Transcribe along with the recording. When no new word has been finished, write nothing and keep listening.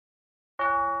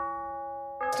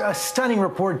A stunning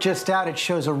report just out. It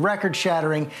shows a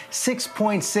record-shattering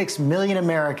 6.6 million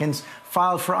Americans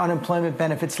filed for unemployment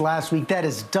benefits last week. That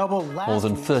is double last More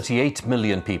than 38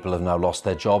 million people have now lost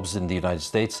their jobs in the United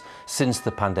States since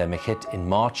the pandemic hit in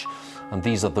March. And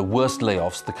these are the worst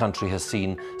layoffs the country has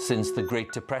seen since the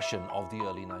Great Depression of the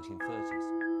early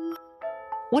 1930s.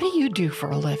 What do you do for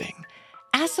a living?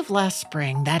 As of last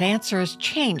spring, that answer has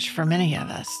changed for many of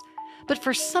us. But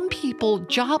for some people,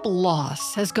 job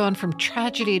loss has gone from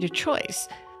tragedy to choice.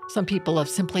 Some people have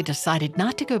simply decided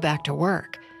not to go back to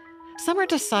work. Some are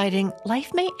deciding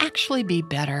life may actually be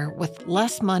better with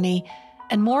less money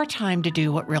and more time to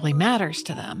do what really matters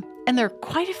to them. And there are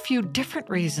quite a few different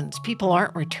reasons people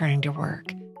aren't returning to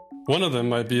work. One of them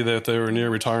might be that they were near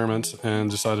retirement and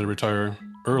decided to retire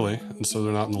early, and so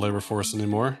they're not in the labor force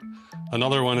anymore.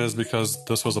 Another one is because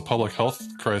this was a public health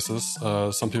crisis.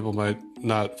 Some people might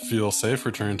not feel safe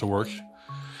returning to work.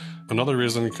 Another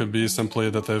reason could be simply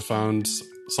that they've found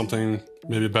something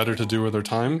maybe better to do with their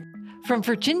time. From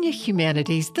Virginia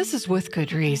Humanities, this is With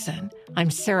Good Reason.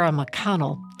 I'm Sarah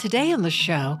McConnell. Today on the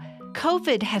show,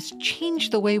 COVID has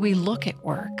changed the way we look at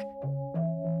work.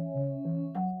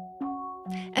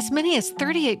 As many as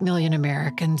 38 million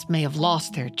Americans may have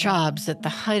lost their jobs at the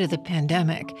height of the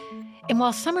pandemic. And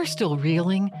while some are still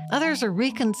reeling, others are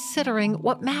reconsidering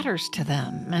what matters to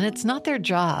them, and it's not their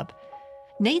job.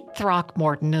 Nate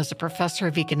Throckmorton is a professor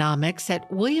of economics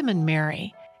at William &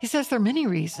 Mary. He says there are many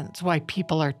reasons why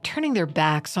people are turning their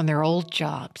backs on their old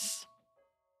jobs.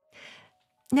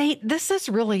 Nate, this is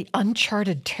really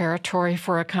uncharted territory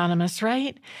for economists,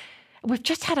 right? We've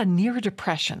just had a near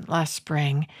depression last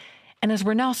spring, and as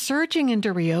we're now surging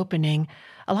into reopening,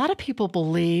 a lot of people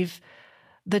believe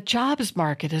the jobs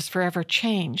market is forever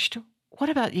changed. What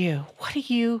about you? What do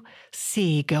you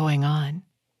see going on?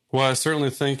 Well, I certainly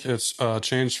think it's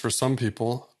changed for some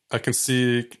people. I can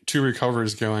see two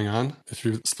recoveries going on. If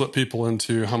you split people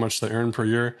into how much they earn per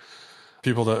year,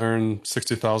 people that earn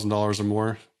 $60,000 or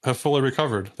more have fully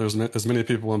recovered. There's as many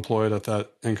people employed at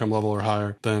that income level or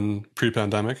higher than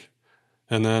pre-pandemic.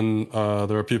 And then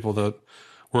there are people that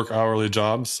work hourly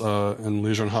jobs in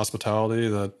leisure and hospitality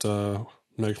that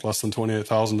make less than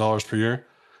 $28,000 per year.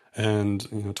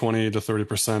 And 20 to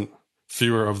 30%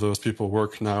 fewer of those people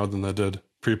work now than they did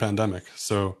pre-pandemic.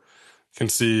 So you can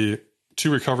see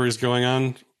two recoveries going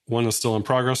on. One is still in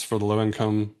progress for the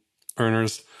low-income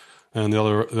earners, and the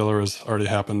other has already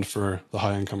happened for the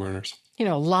high-income earners.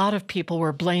 A lot of people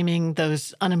were blaming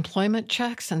those unemployment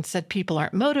checks and said people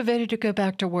aren't motivated to go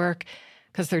back to work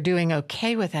because they're doing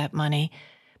okay with that money.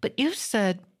 But you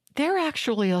said they're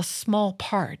actually a small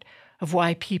part of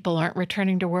why people aren't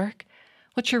returning to work.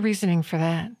 What's your reasoning for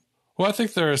that? Well, I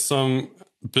think there are some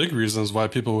big reasons why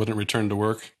people wouldn't return to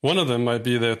work. One of them might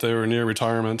be that they were near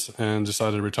retirement and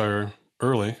decided to retire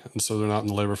early, and so they're not in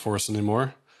the labor force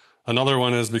anymore. Another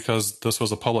one is because this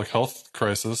was a public health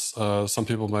crisis. Some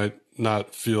people might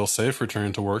not feel safe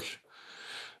returning to work.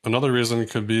 Another reason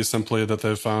could be simply that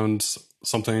they've found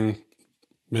something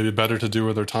maybe better to do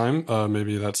with their time.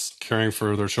 Maybe that's caring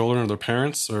for their children or their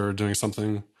parents or doing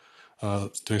something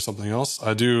else.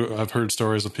 I've heard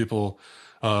stories of people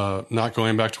not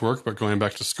going back to work, but going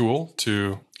back to school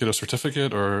to get a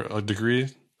certificate or a degree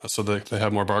so that they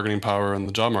have more bargaining power in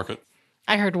the job market.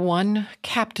 I heard one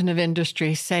captain of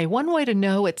industry say one way to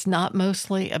know it's not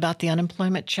mostly about the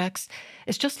unemployment checks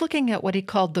is just looking at what he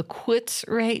called the quits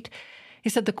rate. He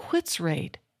said the quits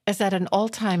rate is at an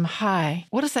all-time high.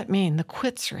 What does that mean, the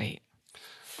quits rate?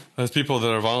 As people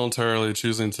that are voluntarily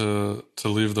choosing to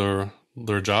leave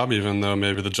their job, even though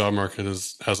maybe the job market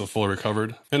hasn't fully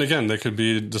recovered. And again, they could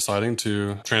be deciding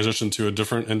to transition to a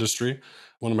different industry.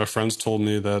 One of my friends told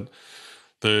me that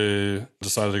they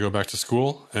decided to go back to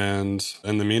school, and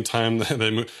in the meantime,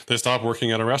 they stopped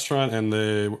working at a restaurant and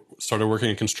they started working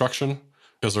in construction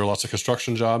because there are lots of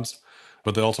construction jobs,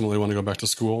 but they ultimately want to go back to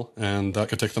school, and that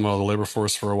could take them out of the labor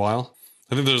force for a while.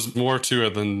 I think there's more to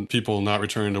it than people not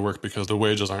returning to work because the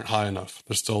wages aren't high enough.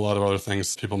 There's still a lot of other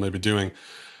things people may be doing.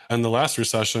 In the last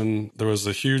recession, there was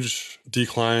a huge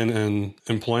decline in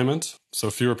employment, so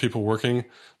fewer people working.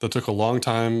 That took a long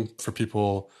time for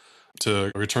people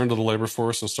to return to the labor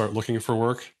force and start looking for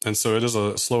work. And so it is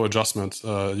a slow adjustment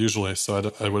usually.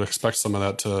 So I would expect some of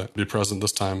that to be present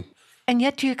this time. And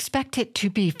yet do you expect it to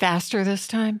be faster this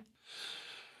time?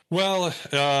 Well,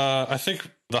 I think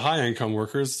the high-income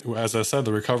workers, as I said,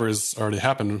 the recovery has already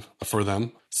happened for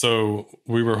them. So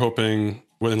we were hoping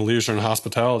within leisure and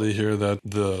hospitality here that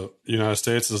the United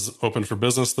States is open for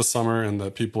business this summer and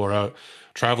that people are out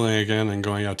traveling again and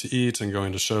going out to eat and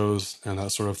going to shows and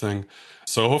that sort of thing.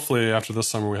 So hopefully after this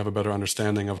summer, we have a better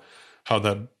understanding of how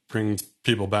that brings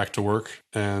people back to work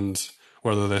and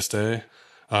whether they stay.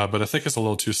 But I think it's a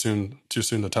little too soon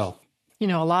to tell. You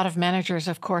know, a lot of managers,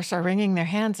 of course, are wringing their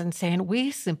hands and saying,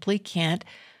 we simply can't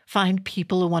find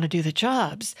people who want to do the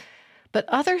jobs. But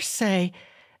others say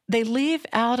they leave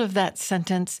out of that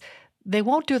sentence, they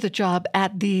won't do the job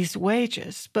at these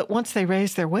wages. But once they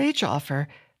raise their wage offer,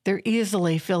 they're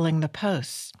easily filling the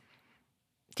posts.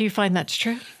 Do you find that's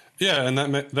true? Yeah, and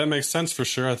that makes sense for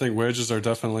sure. I think wages are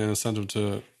definitely an incentive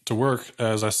to work.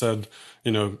 As I said,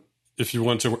 you know, if you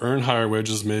want to earn higher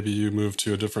wages, maybe you move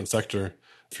to a different sector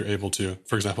if you're able to.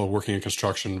 For example, working in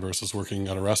construction versus working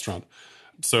at a restaurant.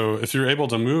 So if you're able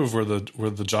to move where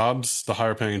the jobs, the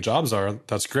higher paying jobs are,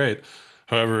 that's great.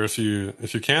 However, if you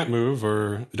can't move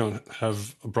or you don't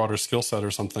have a broader skill set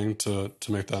or something to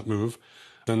make that move,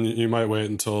 then you might wait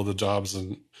until the jobs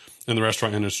in the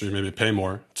restaurant industry maybe pay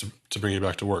more to bring you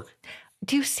back to work.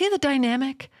 Do you see the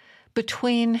dynamic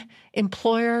between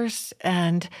employers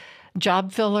and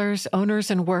job fillers, owners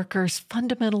and workers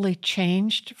fundamentally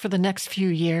changed for the next few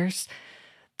years?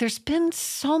 There's been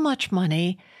so much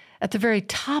money at the very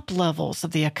top levels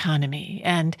of the economy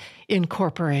and in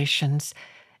corporations.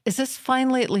 Is this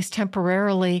finally, at least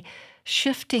temporarily,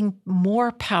 shifting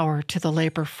more power to the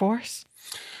labor force?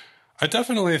 I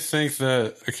definitely think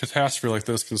that a catastrophe like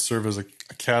this can serve as a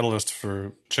catalyst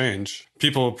for change.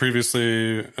 People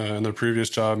previously in their previous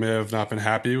job may have not been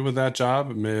happy with that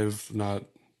job, may have not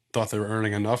thought they were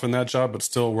earning enough in that job, but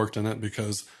still worked in it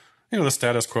because, you know, the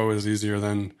status quo is easier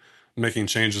than making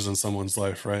changes in someone's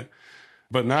life, right?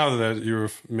 But now that you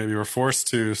were forced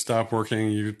to stop working,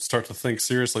 you start to think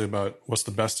seriously about what's the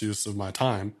best use of my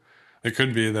time. It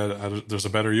could be that there's a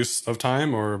better use of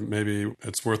time, or maybe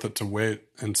it's worth it to wait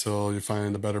until you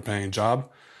find a better paying job.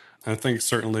 I think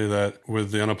certainly that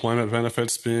with the unemployment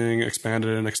benefits being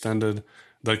expanded and extended,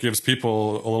 that gives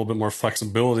people a little bit more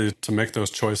flexibility to make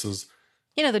those choices.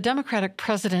 You know, the Democratic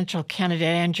presidential candidate,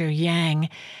 Andrew Yang,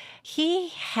 he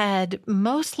had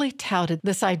mostly touted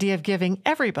this idea of giving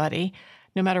everybody,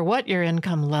 no matter what your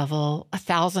income level,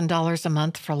 $1,000 a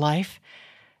month for life.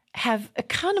 Have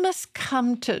economists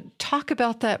come to talk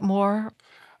about that more?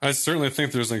 I certainly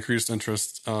think there's increased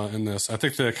interest in this. I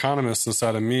think the economist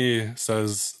inside of me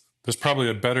says there's probably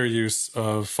a better use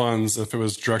of funds if it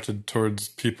was directed towards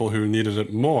people who needed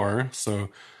it more. So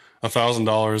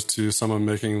 $1,000 to someone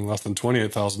making less than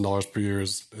 $28,000 per year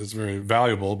is very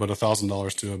valuable, but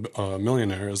 $1,000 to a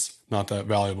millionaire is not that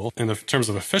valuable. In terms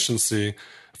of efficiency,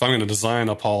 if I'm going to design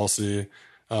a policy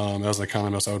as an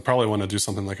economist, I would probably want to do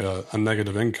something like a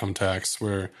negative income tax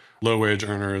where low-wage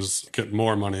earners get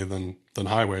more money than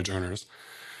high-wage earners.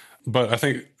 But I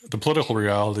think the political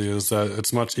reality is that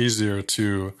it's much easier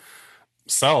to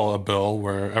sell a bill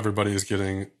where everybody is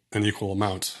getting an equal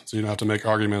amount. So you don't have to make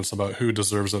arguments about who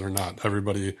deserves it or not.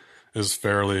 Everybody is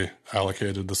fairly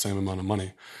allocated the same amount of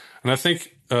money. And I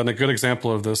think a good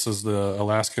example of this is the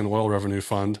Alaskan Oil Revenue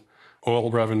Fund.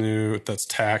 Oil revenue that's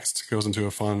taxed goes into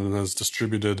a fund and is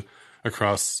distributed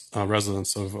across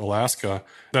residents of Alaska.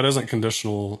 That isn't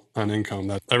conditional on income,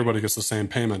 that everybody gets the same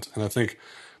payment. And I think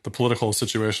the political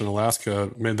situation in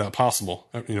Alaska made that possible.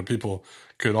 You know, people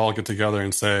could all get together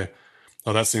and say,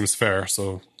 oh, that seems fair,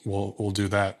 so we'll do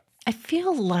that. I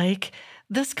feel like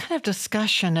this kind of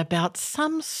discussion about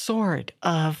some sort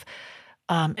of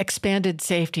expanded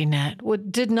safety net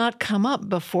did not come up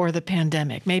before the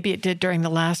pandemic. Maybe it did during the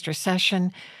last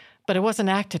recession, but it wasn't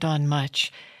acted on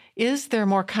much. Is there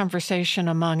more conversation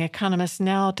among economists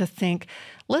now to think,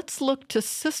 let's look to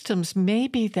systems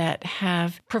maybe that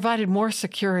have provided more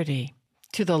security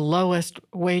to the lowest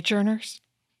wage earners?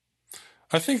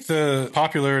 I think the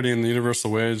popularity in the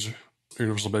universal wage,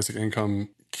 universal basic income,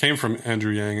 came from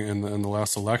Andrew Yang in the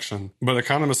last election. But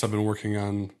economists have been working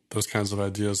on those kinds of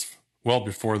ideas well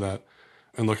before that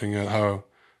and looking at how,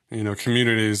 you know,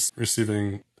 communities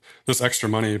receiving this extra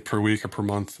money per week or per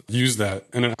month use that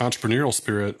in an entrepreneurial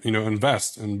spirit, you know,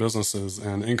 invest in businesses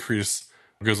and increase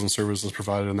goods and services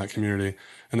provided in that community.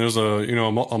 And there's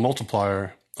a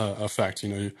multiplier effect. You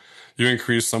know, you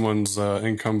increase someone's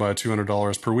income by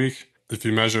 $200 per week. If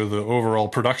you measure the overall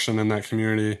production in that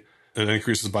community, it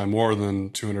increases by more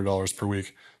than $200 per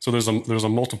week. So there's a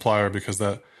multiplier because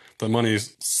that money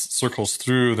circles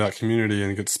through that community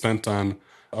and gets spent on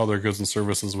other goods and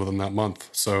services within that month.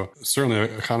 So certainly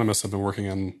economists have been working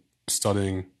on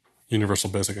studying universal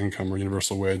basic income or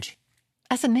universal wage.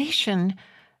 As a nation,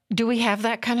 do we have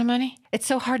that kind of money? It's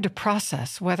so hard to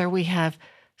process whether we have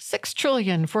 $6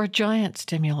 trillion for a giant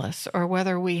stimulus or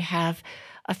whether we have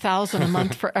 $1,000 a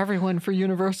month for everyone for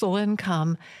universal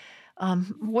income.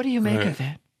 What do you make of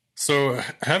it? So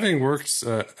having worked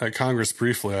at Congress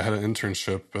briefly, I had an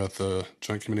internship at the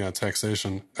Joint Committee on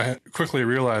Taxation. I quickly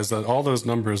realized that all those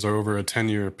numbers are over a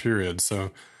 10-year period.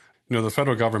 So, the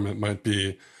federal government might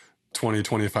be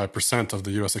 20-25% of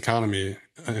the U.S. economy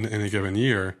in any given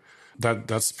year.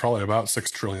 That's probably about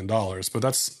 $6 trillion. But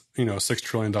that's, $6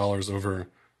 trillion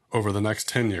over the next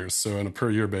 10 years. So on a per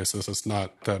year basis, it's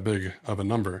not that big of a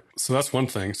number. So that's one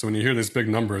thing. So when you hear these big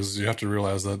numbers, you have to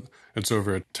realize that it's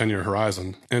over a 10-year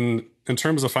horizon. And in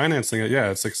terms of financing it,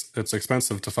 it's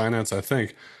expensive to finance, I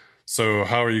think. So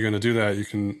how are you going to do that? You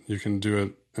can do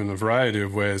it in a variety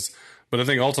of ways. But I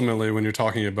think ultimately when you're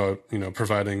talking about,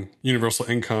 providing universal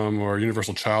income or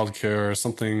universal child care or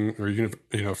something,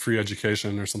 or, free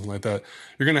education or something like that,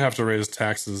 you're going to have to raise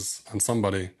taxes on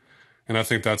somebody. And I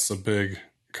think that's a big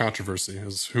controversy,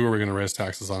 is who are we going to raise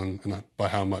taxes on and by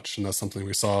how much? And that's something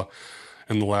we saw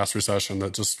in the last recession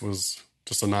that was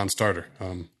a non-starter.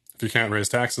 If you can't raise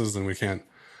taxes, then we can't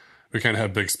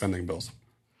have big spending bills.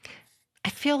 I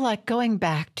feel like going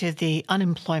back to the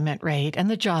unemployment rate and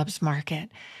the jobs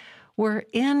market, we're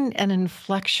in an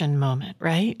inflection moment,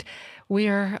 right?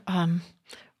 We're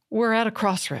at a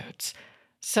crossroads.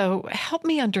 So help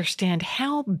me understand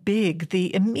how big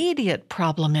the immediate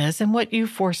problem is and what you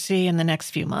foresee in the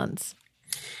next few months.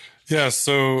 Yeah,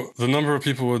 so the number of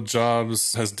people with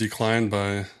jobs has declined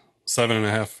by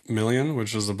 7.5 million,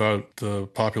 which is about the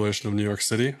population of New York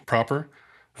City proper.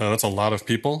 That's a lot of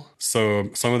people. So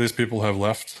some of these people have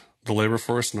left the labor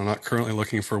force and are not currently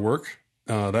looking for work.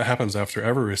 That happens after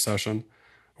every recession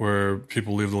where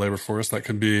people leave the labor force. That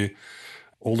could be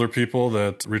older people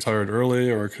that retired early,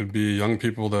 or it could be young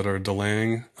people that are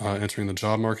delaying entering the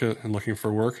job market and looking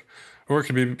for work, or it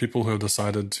could be people who have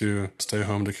decided to stay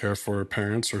home to care for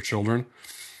parents or children.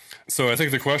 So I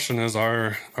think the question is,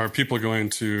 are people going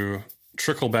to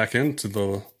trickle back into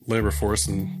the labor force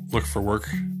and look for work?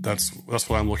 That's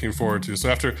what I'm looking forward to. So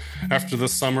after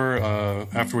this summer,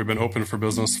 after we've been open for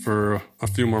business for a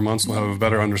few more months, we'll have a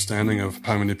better understanding of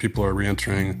how many people are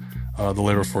reentering the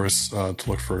labor force to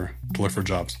look for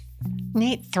jobs.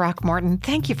 Nate Throckmorton,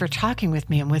 thank you for talking with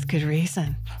me, and with good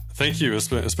reason. Thank you. It's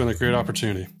been a great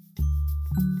opportunity.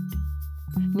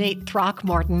 Nate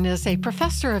Throckmorton is a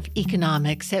professor of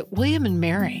economics at William &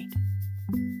 Mary.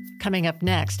 Coming up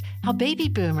next, how baby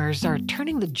boomers are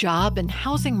turning the job and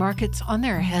housing markets on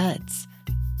their heads.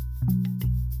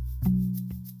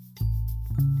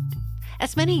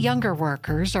 As many younger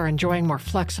workers are enjoying more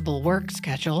flexible work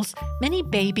schedules, many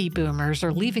baby boomers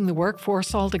are leaving the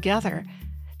workforce altogether.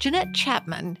 Jeanette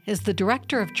Chapman is the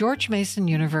director of George Mason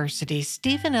University's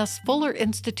Stephen S. Fuller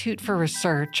Institute for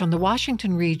Research on the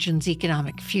Washington region's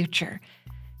economic future.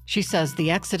 She says the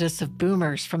exodus of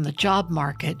boomers from the job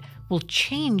market will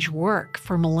change work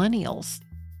for millennials.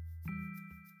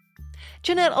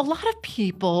 Jeanette, a lot of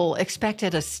people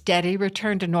expected a steady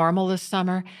return to normal this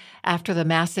summer after the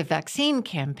massive vaccine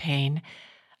campaign.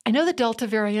 I know the Delta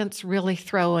variant's really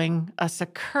throwing us a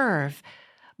curve,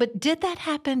 but did that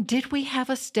happen? Did we have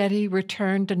a steady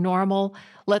return to normal,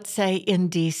 let's say in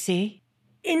D.C.?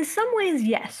 In some ways,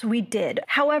 yes, we did.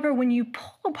 However, when you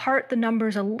pull apart the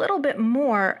numbers a little bit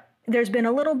more, there's been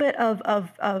a little bit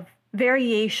of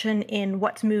variation in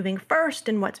what's moving first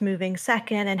and what's moving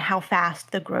second, and how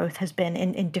fast the growth has been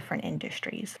in different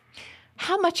industries.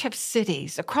 How much have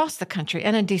cities across the country,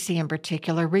 and in D.C. in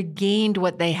particular, regained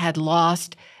what they had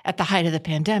lost at the height of the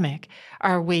pandemic?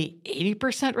 Are we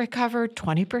 80% recovered,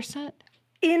 20%?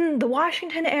 In the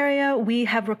Washington area, we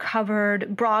have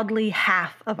recovered broadly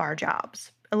half of our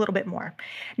jobs. A little bit more.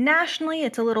 Nationally,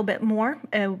 it's a little bit more.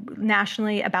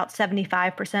 Nationally, about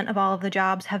 75% of all of the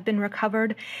jobs have been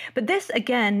recovered. But this,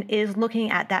 again, is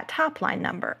looking at that top line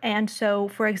number. And so,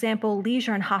 for example,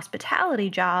 leisure and hospitality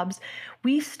jobs,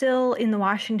 we still in the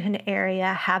Washington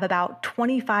area have about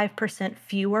 25%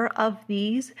 fewer of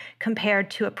these compared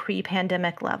to a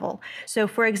pre-pandemic level. So,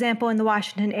 for example, in the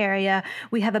Washington area,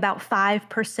 we have about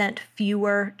 5%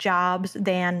 fewer jobs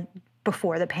than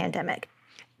before the pandemic.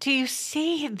 Do you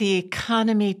see the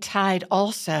economy tied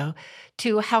also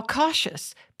to how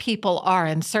cautious people are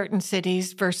in certain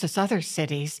cities versus other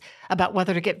cities about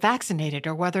whether to get vaccinated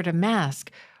or whether to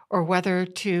mask or whether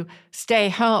to stay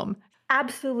home?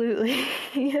 Absolutely.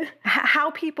 How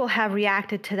people have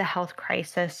reacted to the health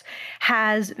crisis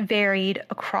has varied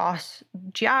across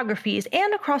geographies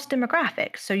and across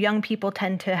demographics. So young people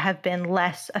tend to have been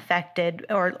less affected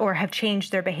or have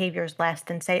changed their behaviors less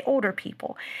than, say, older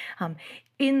people.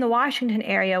 in the Washington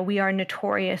area, we are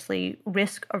notoriously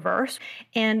risk averse,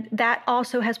 and that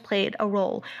also has played a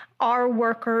role. Our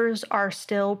workers are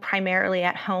still primarily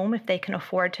at home if they can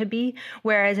afford to be,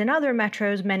 whereas in other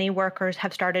metros, many workers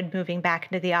have started moving back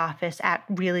into the office at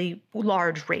really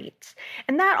large rates.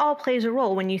 And that all plays a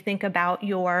role when you think about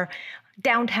your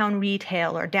downtown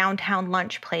retail or downtown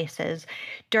lunch places.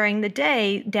 During the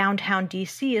day, downtown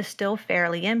DC is still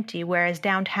fairly empty, whereas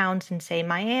downtowns in, say,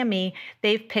 Miami,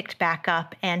 they've picked back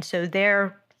up, and so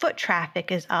their foot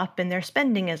traffic is up and their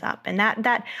spending is up. And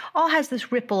that all has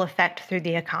this ripple effect through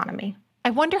the economy.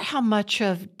 I wonder how much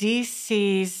of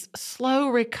DC's slow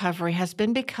recovery has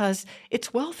been because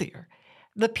it's wealthier.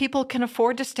 The people can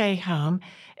afford to stay home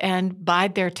and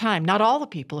bide their time. Not all the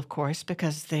people, of course,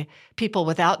 because the people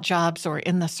without jobs or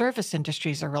in the service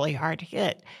industries are really hard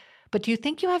hit. But do you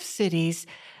think you have cities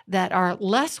that are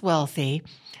less wealthy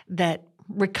that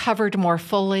recovered more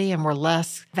fully and were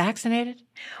less vaccinated?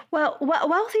 Well,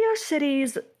 wealthier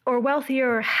cities or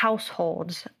wealthier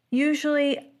households,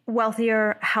 usually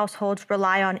wealthier households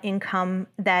rely on income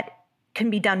that can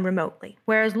be done remotely,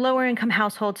 whereas lower income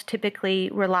households typically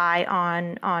rely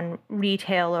on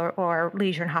retail or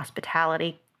leisure and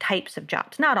hospitality types of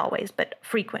jobs. Not always, but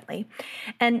frequently.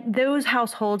 And those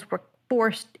households were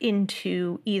forced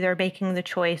into either making the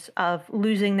choice of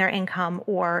losing their income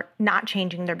or not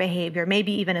changing their behavior,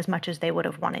 maybe even as much as they would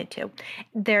have wanted to.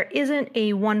 There isn't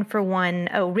a one-for-one,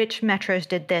 rich metros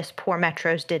did this, poor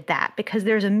metros did that, because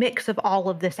there's a mix of all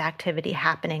of this activity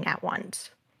happening at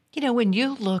once. You know, when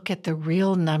you look at the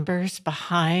real numbers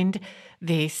behind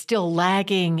the still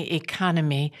lagging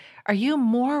economy, are you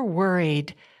more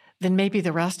worried than maybe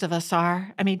the rest of us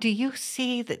are? I mean, do you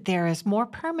see that there is more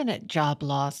permanent job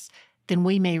loss than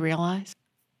we may realize?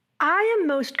 I am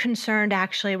most concerned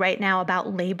actually right now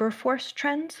about labor force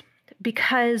trends,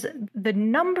 because the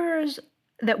numbers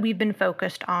that we've been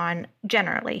focused on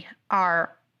generally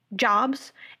are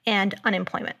jobs and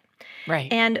unemployment.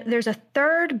 Right. And there's a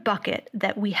third bucket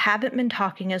that we haven't been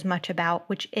talking as much about,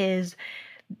 which is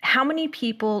how many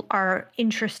people are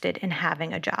interested in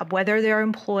having a job, whether they're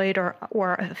employed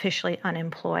or officially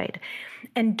unemployed.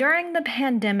 And during the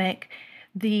pandemic,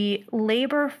 the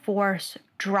labor force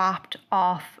dropped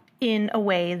off in a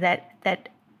way that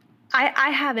I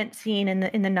haven't seen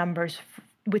in the numbers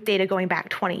with data going back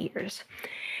 20 years.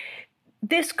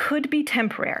 This could be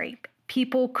temporary.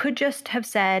 People could just have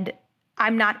said,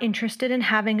 I'm not interested in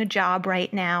having a job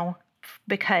right now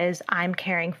because I'm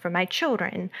caring for my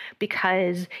children,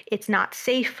 because it's not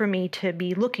safe for me to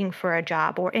be looking for a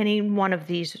job, or any one of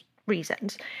these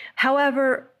reasons.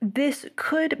 However, this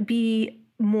could be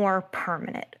more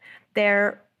permanent.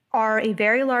 There are a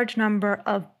very large number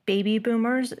of baby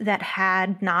boomers that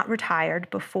had not retired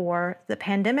before the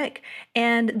pandemic,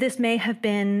 and this may have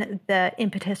been the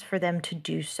impetus for them to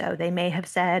do so. They may have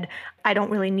said, I don't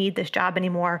really need this job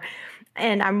anymore,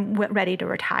 and I'm ready to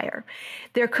retire.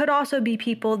 There could also be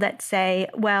people that say,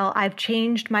 well, I've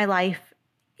changed my life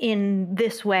in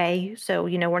this way, so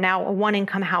we're now a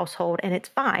one-income household, and it's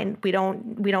fine. We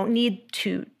don't need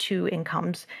two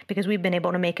incomes because we've been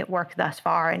able to make it work thus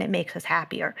far, and it makes us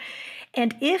happier.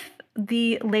 And if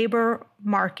the labor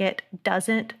market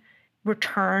doesn't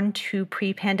return to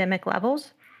pre-pandemic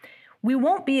levels, we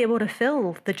won't be able to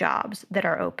fill the jobs that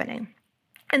are opening.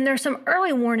 And there's some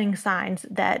early warning signs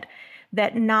that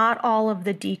not all of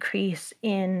the decrease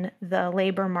in the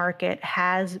labor market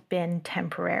has been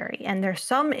temporary. And there's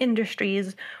some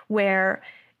industries where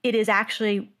it is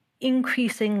actually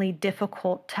increasingly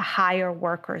difficult to hire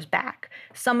workers back.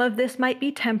 Some of this might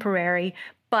be temporary,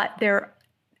 but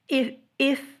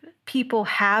if people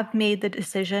have made the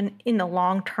decision in the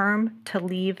long term to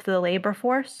leave the labor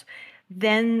force,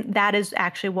 then that is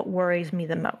actually what worries me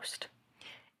the most.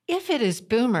 If it is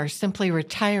boomers simply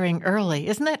retiring early,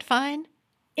 isn't that fine?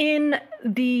 In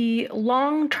the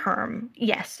long term,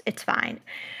 yes, it's fine.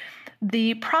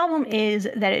 The problem is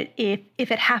that if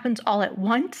it happens all at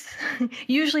once,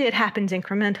 usually it happens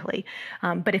incrementally,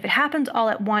 but if it happens all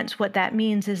at once, what that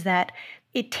means is that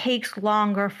it takes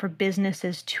longer for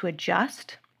businesses to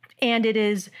adjust, and it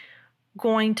is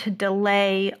going to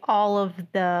delay all of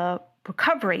the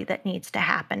recovery that needs to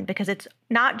happen, because it's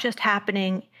not just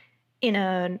happening in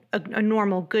a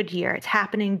normal good year. It's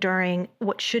happening during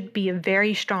what should be a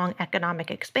very strong economic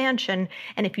expansion.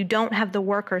 And if you don't have the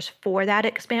workers for that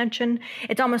expansion,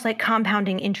 it's almost like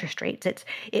compounding interest rates.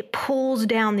 It pulls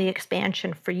down the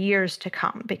expansion for years to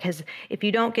come, because if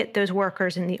you don't get those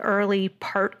workers in the early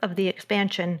part of the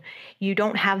expansion, you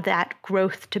don't have that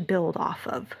growth to build off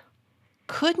of.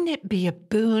 Couldn't it be a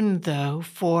boon, though,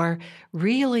 for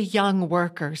really young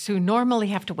workers who normally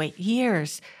have to wait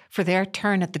years for their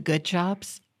turn at the good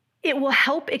jobs? It will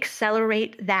help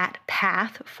accelerate that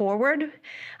path forward,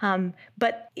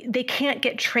 but they can't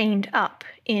get trained up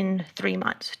in 3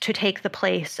 months to take the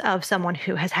place of someone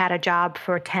who has had a job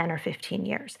for 10 or 15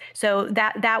 years. So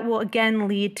that will again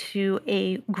lead to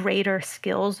a greater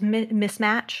skills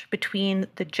mismatch between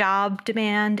the job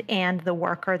demand and the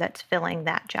worker that's filling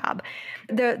that job.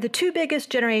 The two biggest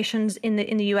generations in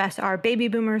the U.S. are baby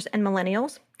boomers and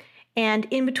millennials. And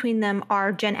in between them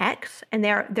are Gen X, and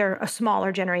they're a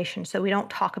smaller generation, so we don't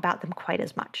talk about them quite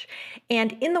as much.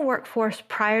 And in the workforce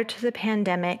prior to the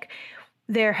pandemic,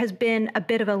 there has been a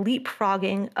bit of a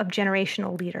leapfrogging of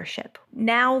generational leadership.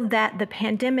 Now that the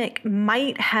pandemic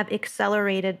might have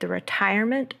accelerated the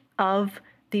retirement of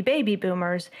the baby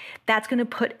boomers, that's going to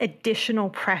put additional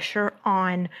pressure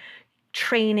on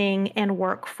training and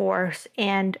workforce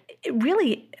and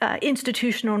really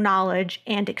institutional knowledge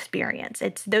and experience.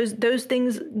 It's those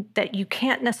things that you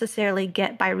can't necessarily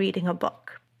get by reading a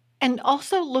book. And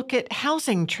also look at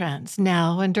housing trends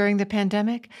now and during the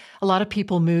pandemic. A lot of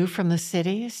people moved from the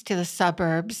cities to the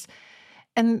suburbs,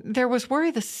 and there was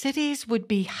worry the cities would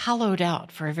be hollowed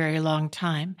out for a very long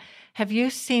time. Have you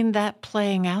seen that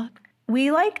playing out?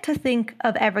 We like to think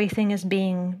of everything as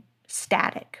being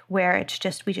static, where it's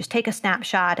just we just take a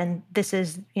snapshot and this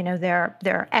is, there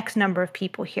are X number of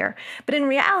people here. But in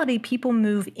reality, people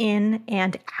move in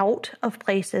and out of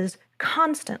places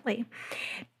constantly.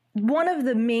 One of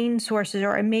the main sources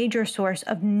or a major source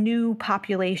of new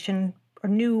population or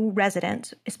new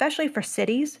residents, especially for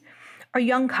cities, are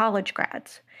young college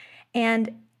grads.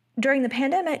 And during the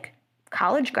pandemic,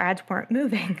 college grads weren't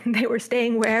moving. They were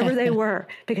staying wherever they were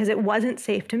because it wasn't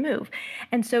safe to move.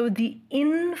 And so the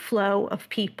inflow of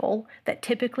people that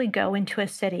typically go into a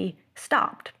city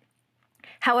stopped.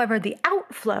 However, the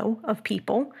outflow of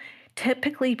people,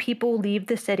 typically people leave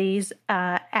the cities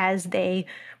as they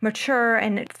mature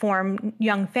and form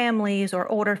young families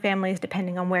or older families,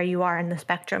 depending on where you are in the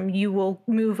spectrum. You will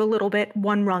move a little bit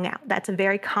one rung out. That's a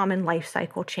very common life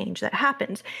cycle change that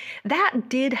happens. That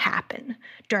did happen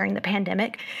during the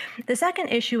pandemic. The second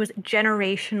issue is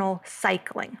generational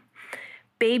cycling.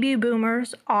 Baby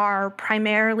boomers are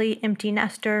primarily empty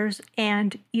nesters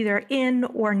and either in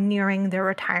or nearing their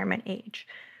retirement age.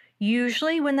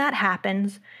 Usually when that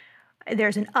happens,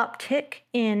 there's an uptick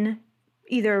in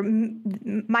either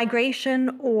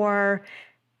migration or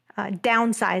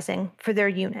downsizing for their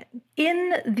unit.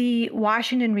 In the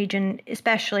Washington region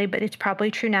especially, but it's probably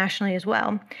true nationally as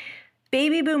well,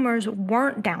 baby boomers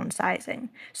weren't downsizing.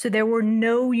 So there were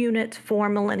no units for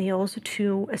millennials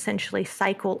to essentially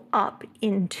cycle up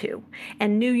into.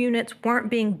 And new units weren't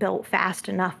being built fast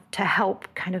enough to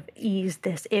help kind of ease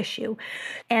this issue.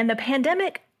 And the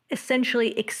pandemic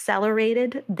essentially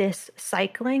accelerated this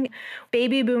cycling.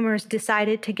 Baby boomers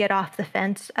decided to get off the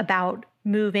fence about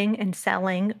moving and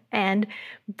selling, and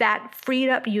that freed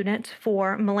up units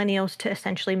for millennials to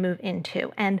essentially move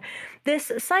into. And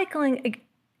this cycling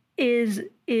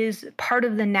is part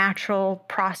of the natural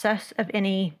process of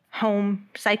any home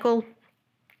cycle.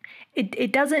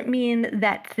 It doesn't mean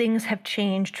that things have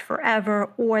changed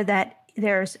forever or that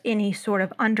there's any sort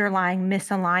of underlying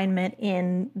misalignment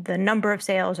in the number of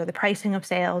sales or the pricing of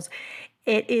sales.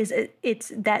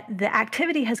 It's that the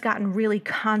activity has gotten really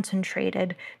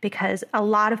concentrated because a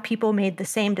lot of people made the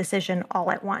same decision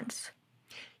all at once.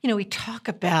 We talk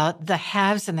about the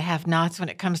haves and the have-nots when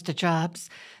it comes to jobs,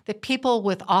 that people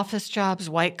with office jobs,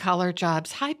 white-collar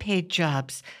jobs, high-paid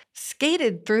jobs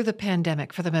skated through the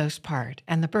pandemic for the most part,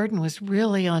 and the burden was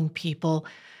really on people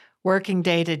working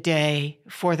day to day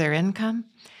for their income.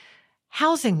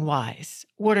 Housing-wise,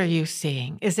 what are you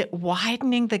seeing? Is it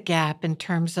widening the gap in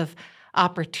terms of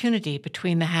opportunity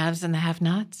between the haves and the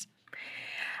have-nots?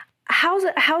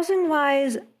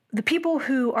 Housing-wise, the people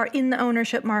who are in the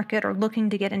ownership market or looking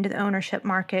to get into the ownership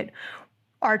market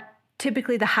are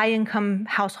typically the high-income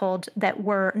households that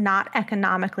were not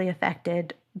economically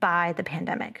affected by the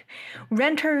pandemic.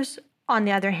 Renters, on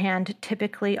the other hand,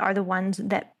 typically are the ones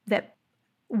that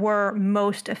were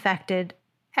most affected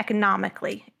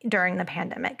economically during the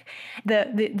pandemic.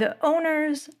 The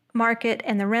owners market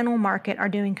and the rental market are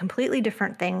doing completely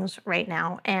different things right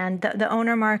now. And the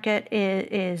owner market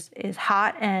is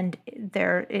hot and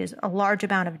there is a large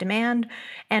amount of demand.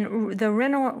 And the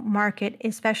rental market,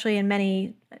 especially in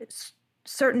many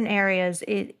certain areas,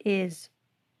 it is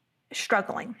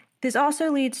struggling. This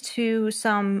also leads to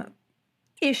some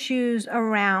issues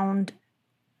around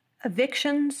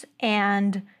evictions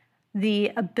and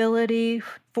the ability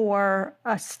for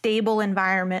a stable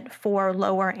environment for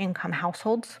lower income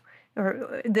households,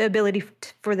 or the ability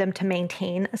for them to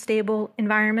maintain a stable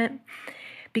environment,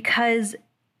 because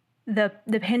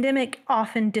The pandemic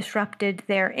often disrupted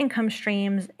their income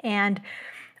streams, and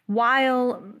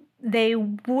while they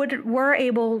were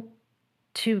able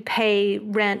to pay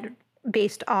rent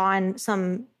based on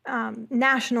some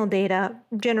national data,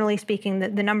 generally speaking,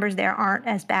 the numbers there aren't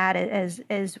as bad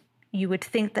as you would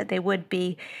think that they would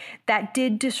be. That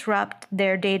did disrupt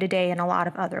their day-to-day in a lot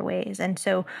of other ways. And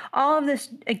so all of this,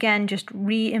 again, just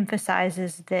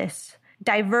re-emphasizes this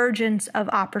divergence of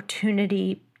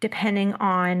opportunity depending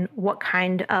on what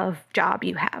kind of job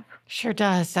you have. Sure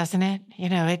does, doesn't it?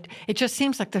 It just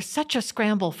seems like there's such a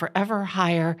scramble for ever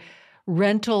higher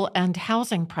rental and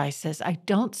housing prices. I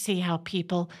don't see how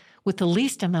people with the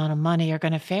least amount of money are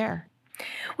going to fare.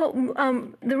 Well,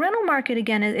 the rental market,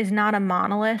 again, is not a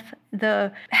monolith.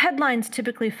 The headlines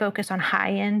typically focus on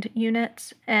high-end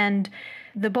units, and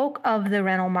the bulk of the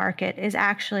rental market is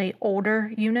actually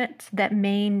older units that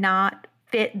may not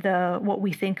fit what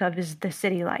we think of as the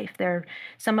city life.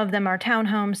 Some of them are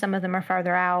townhomes, some of them are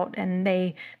farther out, and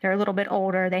they're a little bit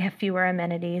older. They have fewer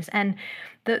amenities, and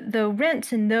the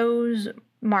rents in those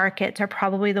markets are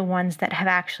probably the ones that have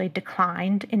actually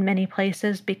declined in many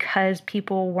places because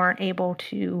people weren't able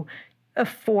to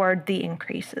afford the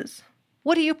increases.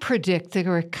 What do you predict the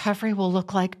recovery will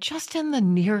look like just in the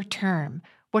near term?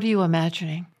 What are you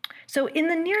imagining? So in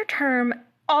the near term,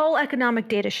 all economic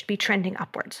data should be trending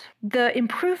upwards. The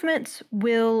improvements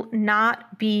will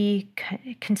not be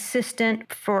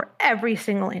consistent for every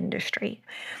single industry.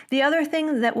 The other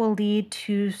thing that will lead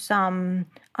to some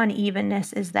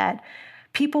unevenness is that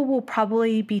people will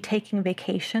probably be taking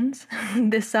vacations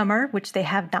this summer, which they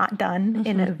have not done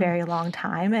in a very long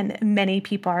time, and many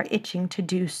people are itching to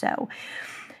do so.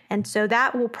 And so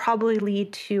that will probably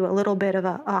lead to a little bit of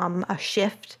a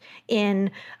shift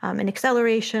in an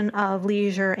acceleration of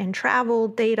leisure and travel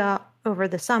data over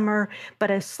the summer,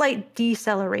 but a slight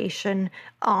deceleration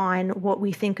on what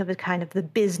we think of as kind of the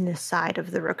business side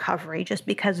of the recovery, just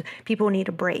because people need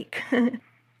a break.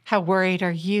 How worried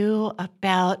are you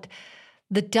about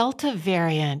the Delta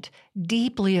variant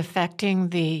deeply affecting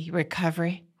the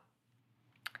recovery?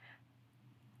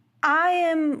 I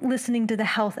am listening to the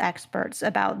health experts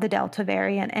about the Delta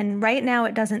variant, and right now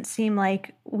it doesn't seem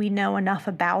like we know enough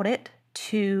about it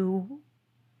to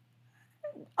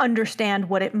understand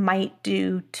what it might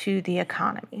do to the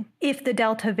economy. If the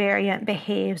Delta variant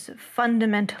behaves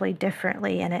fundamentally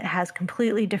differently and it has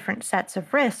completely different sets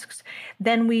of risks,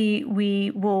 then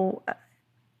we will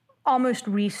almost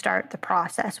restart the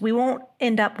process. We won't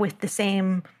end up with the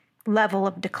same level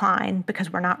of decline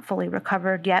because we're not fully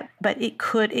recovered yet, but it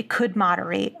could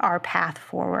moderate our path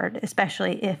forward,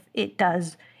 especially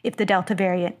if the Delta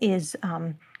variant is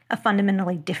a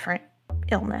fundamentally different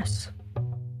illness.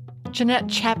 Jeanette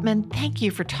Chapman, thank you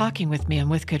for talking with me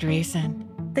and With Good Reason.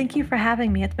 Thank you for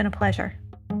having me. It's been a pleasure.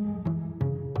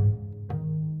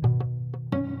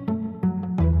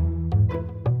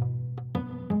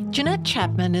 Jeanette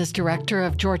Chapman is director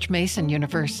of George Mason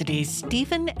University's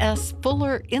Stephen S.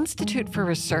 Fuller Institute for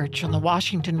Research on the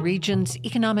Washington region's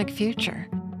economic future.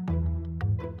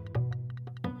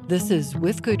 This is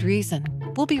With Good Reason.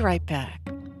 We'll be right back.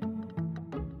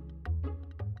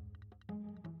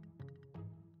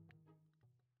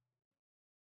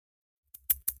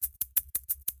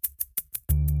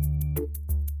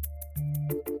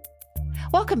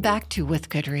 Welcome back to With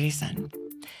Good Reason.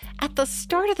 At the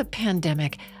start of the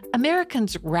pandemic,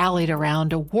 Americans rallied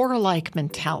around a warlike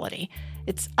mentality.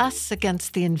 It's us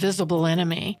against the invisible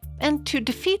enemy. And to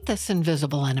defeat this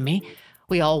invisible enemy,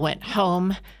 we all went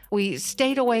home. We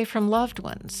stayed away from loved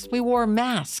ones. We wore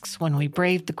masks when we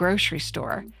braved the grocery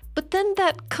store. But then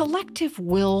that collective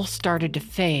will started to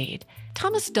fade.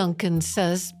 Thomas Duncan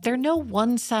says there are no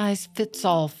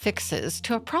one-size-fits-all fixes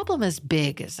to a problem as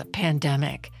big as a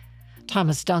pandemic.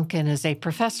 Thomas Duncan is a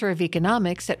professor of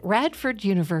economics at Radford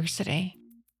University.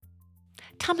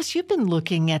 Thomas, you've been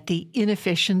looking at the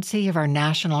inefficiency of our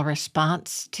national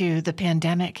response to the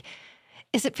pandemic.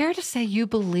 Is it fair to say you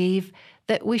believe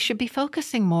that we should be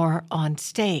focusing more on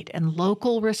state and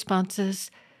local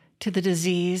responses to the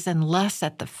disease and less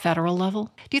at the federal level?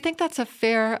 Do you think that's a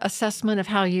fair assessment of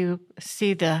how you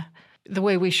see the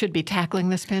way we should be tackling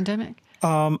this pandemic?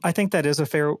 I think that is a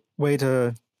fair way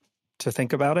to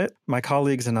think about it. My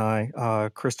colleagues and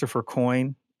I, Christopher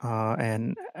Coyne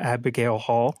and Abigail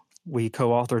Hall, we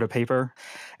co-authored a paper,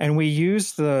 and we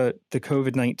used the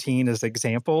COVID-19 as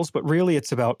examples, but really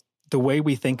it's about the way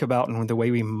we think about and the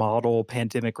way we model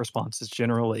pandemic responses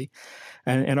generally.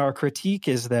 And our critique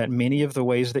is that many of the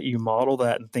ways that you model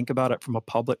that and think about it from a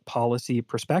public policy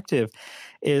perspective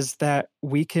is that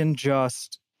we can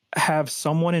just have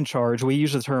someone in charge. We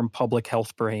use the term public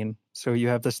health brain. So you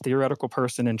have this theoretical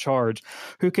person in charge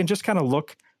who can just kind of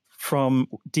look from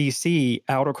DC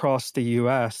out across the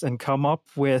US and come up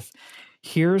with,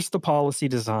 here's the policy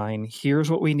design, here's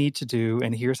what we need to do,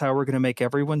 and here's how we're going to make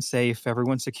everyone safe,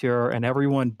 everyone secure, and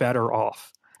everyone better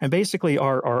off. And basically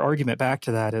our argument back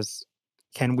to that is,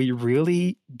 can we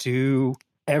really do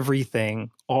everything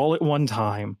all at one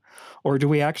time? Or do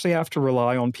we actually have to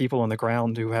rely on people on the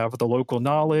ground who have the local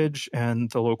knowledge and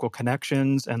the local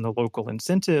connections and the local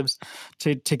incentives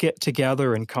to get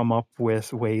together and come up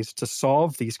with ways to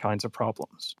solve these kinds of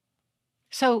problems?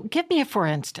 So give me a for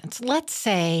instance. Let's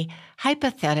say,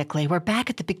 hypothetically, we're back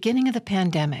at the beginning of the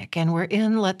pandemic and we're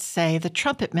in, let's say, the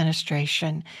Trump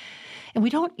administration, and we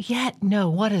don't yet know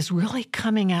what is really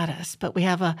coming at us, but we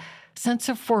have a sense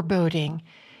of foreboding.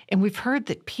 And we've heard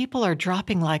that people are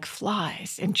dropping like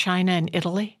flies in China and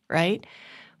Italy, right?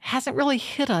 Hasn't really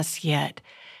hit us yet.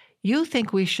 You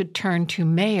think we should turn to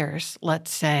mayors,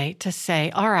 let's say, to say,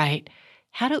 all right,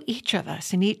 how do each of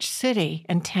us in each city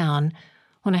and town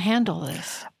want to handle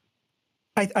this?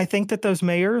 I think that those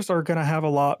mayors are going to have a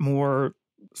lot more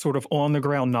sort of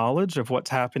on-the-ground knowledge of what's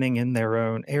happening in their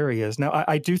own areas. Now,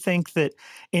 I do think that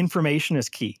information is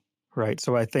key. Right.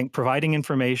 So I think providing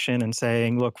information and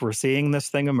saying, look, we're seeing this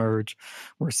thing emerge.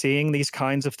 We're seeing these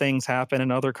kinds of things happen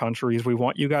in other countries. We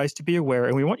want you guys to be aware,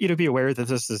 and we want you to be aware that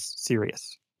this is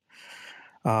serious.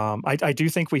 I do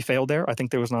think we failed there. I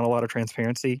think there was not a lot of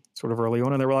transparency sort of early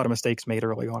on, and there were a lot of mistakes made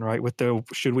early on, right? With the,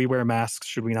 should we wear masks?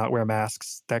 Should we not wear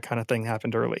masks? That kind of thing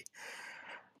happened early.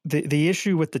 The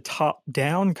issue with the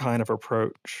top-down kind of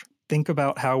approach, think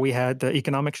about how we had the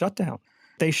economic shutdown.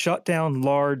 They shut down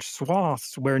large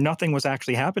swaths where nothing was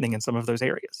actually happening in some of those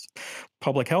areas.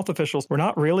 Public health officials were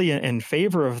not really in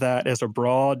favor of that as a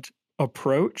broad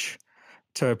approach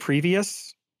to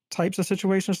previous types of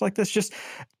situations like this. Just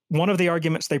one of the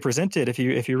arguments they presented, if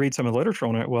you read some of the literature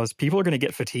on it, was people are going to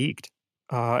get fatigued.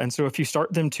 And so if you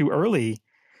start them too early,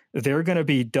 they're going to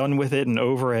be done with it and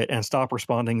over it and stop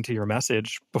responding to your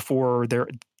message before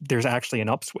there's actually an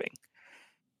upswing.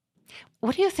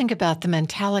 What do you think about the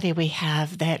mentality we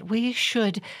have that we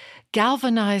should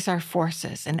galvanize our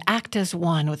forces and act as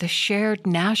one with a shared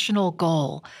national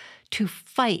goal to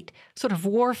fight sort of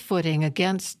war footing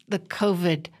against the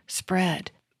COVID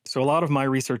spread? So a lot of my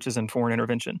research is in foreign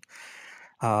intervention.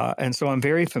 And so I'm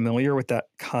very familiar with that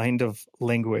kind of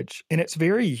language. And it's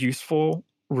very useful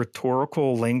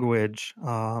rhetorical language.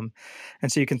 And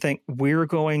so you can think, we're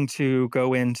going to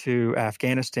go into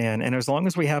Afghanistan, and as long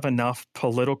as we have enough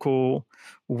political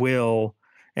will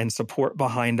and support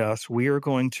behind us, we are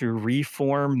going to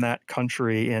reform that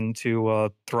country into a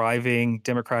thriving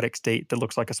democratic state that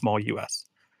looks like a small U.S.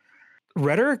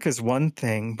 Rhetoric is one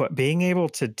thing, but being able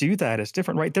to do that is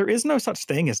different, right? There is no such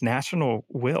thing as national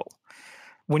will.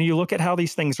 When you look at how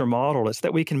these things are modeled, it's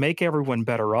that we can make everyone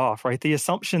better off, right? The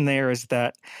assumption there is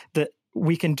that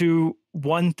we can do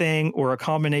one thing or a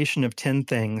combination of 10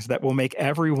 things that will make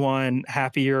everyone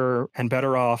happier and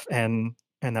better off, and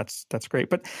that's great.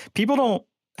 But people don't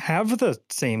have the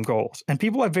same goals, and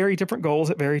people have very different goals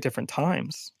at very different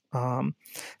times.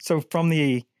 So from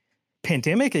the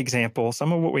pandemic example,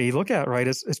 some of what we look at, right,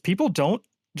 is people don't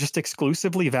just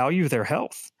exclusively value their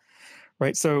health,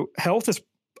 right? So health is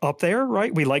up there,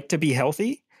 right? We like to be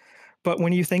healthy. But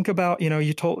when you think about,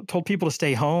 you told people to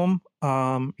stay home,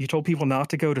 you told people not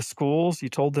to go to schools, you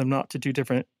told them not to do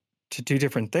different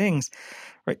things,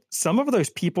 right? Some of those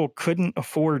people couldn't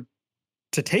afford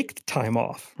to take the time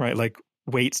off, right? Like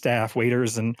wait staff,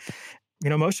 waiters, and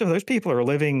most of those people are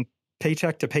living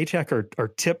paycheck to paycheck or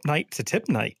tip night to tip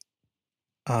night,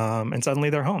 and suddenly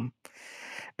they're home.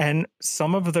 And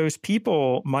some of those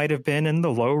people might have been in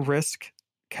the low risk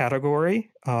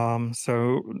category.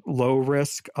 So low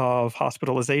risk of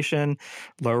hospitalization,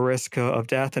 low risk of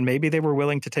death. And maybe they were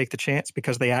willing to take the chance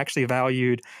because they actually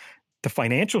valued the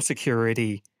financial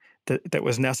security that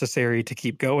was necessary to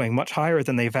keep going much higher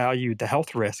than they valued the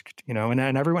health risk,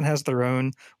 and everyone has their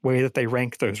own way that they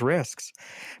rank those risks,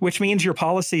 which means your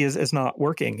policy is not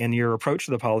working, and your approach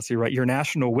to the policy, right? Your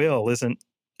national will isn't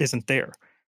there.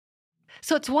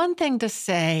 So it's one thing to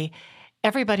say,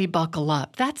 everybody buckle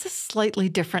up. That's a slightly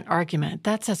different argument.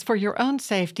 That says, for your own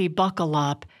safety, buckle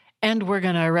up, and we're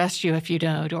going to arrest you if you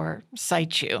don't or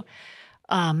cite you.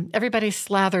 Everybody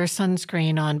slather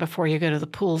sunscreen on before you go to the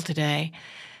pool today.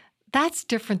 That's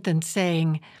different than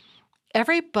saying,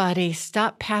 everybody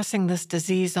stop passing this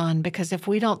disease on, because if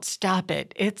we don't stop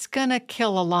it, it's going to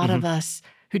kill a lot of us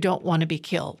who don't want to be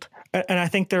killed. And I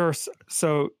think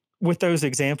so with those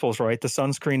examples, right, the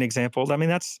sunscreen example, I mean,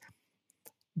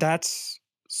 that's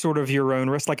sort of your own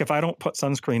risk. Like if I don't put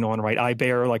sunscreen on, right, I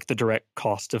bear like the direct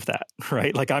cost of that,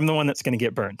 right? Like I'm the one that's going to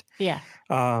get burned. Yeah.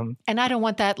 And I don't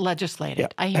want that legislated. Yeah.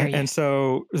 I hear you. And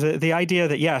so the idea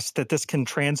that, yes, that this can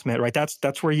transmit, right,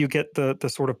 that's where you get the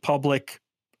sort of public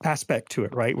aspect to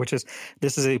it, right? Which is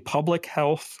this is a public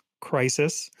health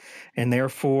crisis, and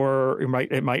therefore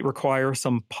it might require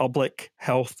some public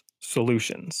health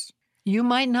solutions. You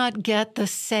might not get the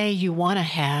say you want to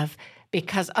have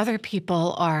because other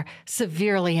people are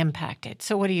severely impacted.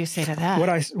 So what do you say to that?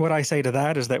 What I say to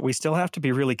that is that we still have to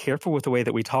be really careful with the way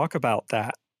that we talk about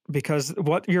that, because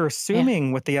what you're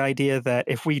assuming with the idea that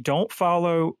if we don't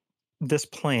follow this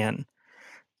plan,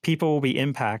 people will be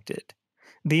impacted.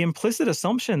 The implicit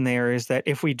assumption there is that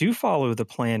if we do follow the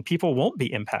plan, people won't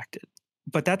be impacted.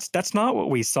 But that's not what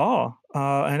we saw.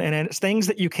 And it's things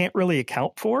that you can't really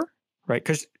account for, right?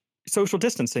 Because social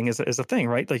distancing is a thing,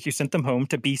 right? Like you sent them home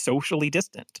to be socially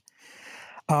distant.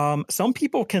 Some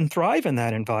people can thrive in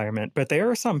that environment, but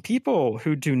there are some people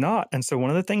who do not. And so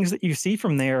one of the things that you see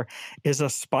from there is a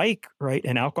spike, right,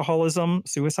 in alcoholism,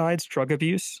 suicides, drug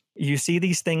abuse. You see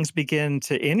these things begin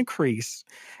to increase.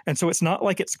 And so it's not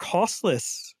like it's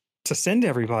costless to send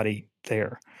everybody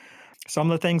there. Some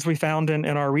of the things we found in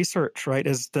our research, right,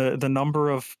 is the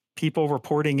number of people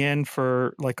reporting in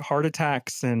for like heart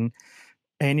attacks and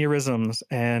aneurysms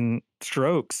and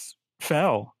strokes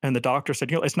fell. And the doctor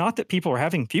said, it's not that people are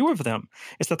having fewer of them.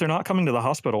 It's that they're not coming to the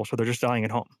hospital, so they're just dying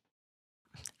at home.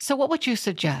 So what would you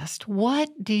suggest? What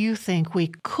do you think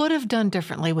we could have done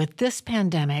differently with this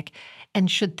pandemic and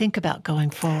should think about going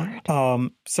forward?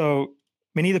 So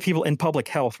many of the people in public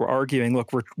health were arguing,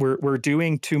 look, we're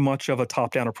doing too much of a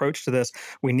top-down approach to this.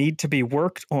 We need to be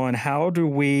worked on how do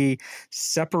we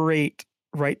separate,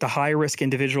 right, the high-risk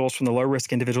individuals from the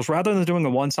low-risk individuals rather than doing a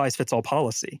one-size-fits-all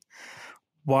policy.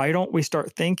 Why don't we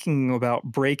start thinking about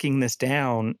breaking this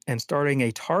down and starting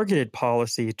a targeted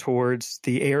policy towards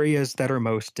the areas that are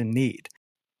most in need?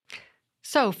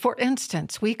 So, for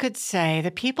instance, we could say the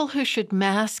people who should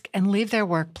mask and leave their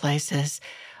workplaces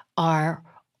are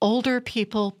older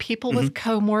people, people with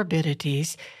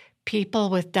comorbidities, people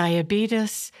with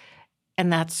diabetes,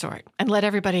 and that sort, and let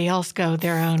everybody else go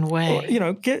their own way.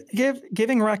 Well,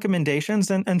 giving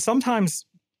recommendations, and sometimes,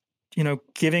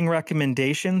 giving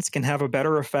recommendations can have a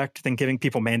better effect than giving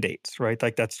people mandates, right?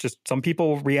 Like that's just, some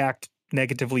people react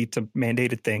negatively to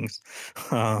mandated things.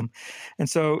 And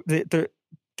so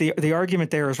the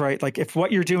argument there is, right, like if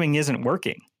what you're doing isn't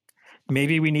working,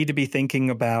 maybe we need to be thinking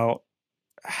about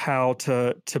how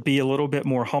to be a little bit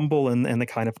more humble in the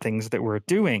kind of things that we're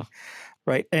doing,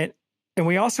 right? And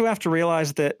we also have to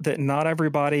realize that not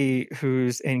everybody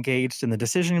who's engaged in the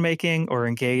decision making or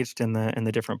engaged in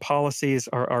the different policies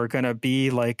are going to be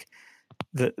like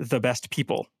the best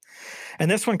people.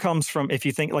 And this one comes from, if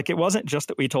you think, like, it wasn't just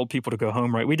that we told people to go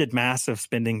home, right? We did massive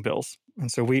spending bills, and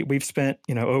so we've spent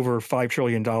over $5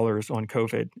 trillion on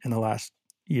COVID in the last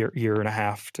year and a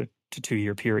half to 2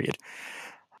 year period.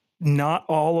 Not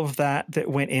all of that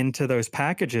went into those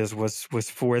packages was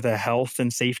for the health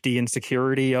and safety and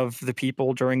security of the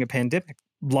people during a pandemic.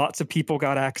 Lots of people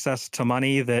got access to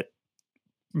money that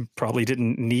probably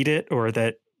didn't need it, or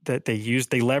that they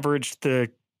leveraged the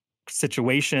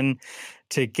situation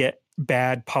to get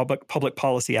bad public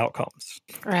policy outcomes.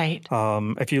 Right.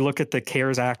 If you look at the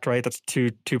CARES Act, right, that's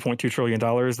 $2.2 trillion.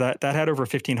 That had over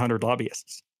 1,500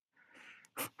 lobbyists.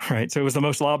 Right. So it was the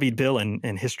most lobbied bill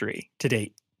in history to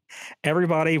date.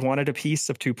 Everybody wanted a piece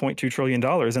of $2.2 trillion,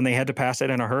 and they had to pass it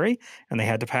in a hurry, and they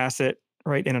had to pass it,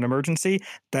 right, in an emergency.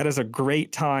 That is a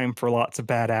great time for lots of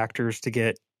bad actors to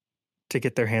get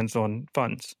their hands on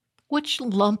funds. Which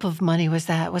lump of money was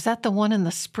that? Was that the one in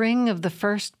the spring of the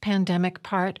first pandemic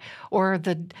part, or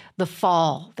the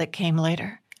fall that came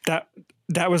later?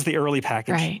 That was the early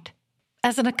package. Right.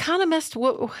 As an economist,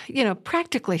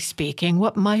 practically speaking,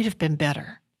 what might have been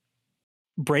better?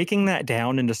 Breaking that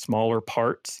down into smaller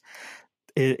parts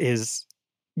is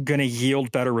going to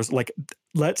yield better results. Like,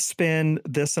 let's spend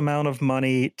this amount of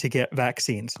money to get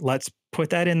vaccines. Let's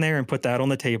put that in there and put that on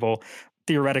the table.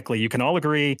 Theoretically, you can all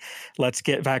agree, let's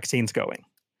get vaccines going.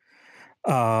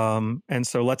 And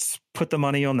so let's put the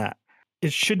money on that.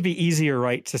 It should be easier,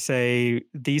 right, to say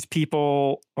these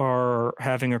people are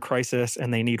having a crisis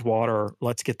and they need water.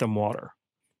 Let's get them water.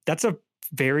 That's a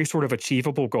very sort of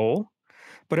achievable goal.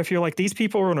 But if you're like, these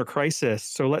people are in a crisis,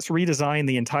 so let's redesign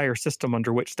the entire system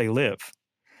under which they live,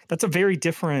 that's a very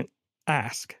different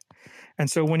ask. And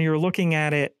so when you're looking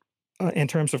at it in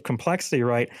terms of complexity,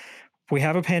 right, we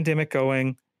have a pandemic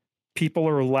going, people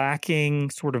are lacking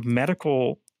sort of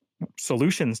medical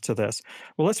solutions to this.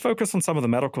 Well, let's focus on some of the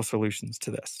medical solutions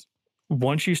to this.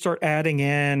 once you start adding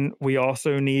in, we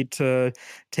also need to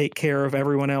take care of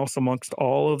everyone else amongst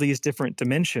all of these different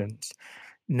dimensions.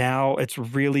 Now it's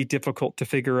really difficult to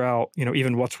figure out,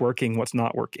 even what's working, what's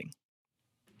not working.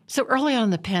 So early on in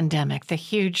the pandemic, the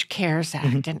huge CARES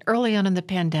Act, and early on in the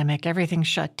pandemic, everything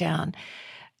shut down,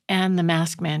 and the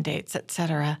mask mandates, et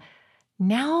cetera.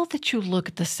 Now that you look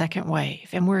at the second wave,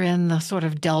 and we're in the sort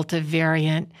of Delta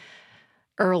variant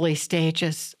early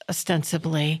stages,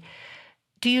 ostensibly,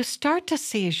 do you start to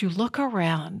see, as you look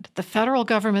around, the federal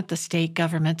government, the state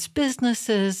governments,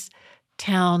 businesses,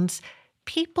 towns,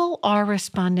 people are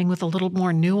responding with a little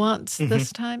more nuance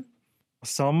this time?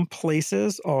 Some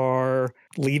places are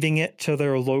leaving it to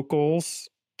their locals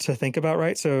to think about,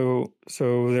 right? So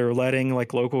they're letting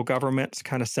local governments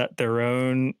kind of set their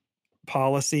own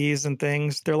policies and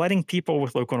things. They're letting people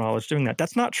with local knowledge doing that.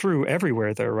 That's not true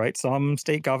everywhere, though, right? Some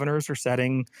state governors are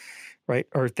setting, right,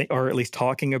 or at least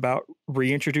talking about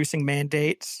reintroducing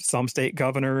mandates. Some state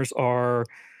governors are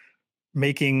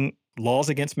making laws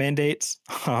against mandates.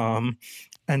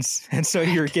 And so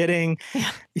you're getting,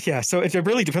 so it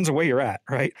really depends on where you're at,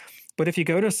 right? But if you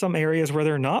go to some areas where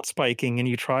they're not spiking and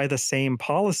you try the same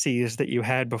policies that you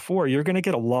had before, you're going to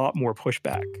get a lot more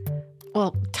pushback.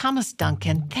 Well, Thomas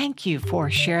Duncan, thank you for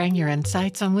sharing your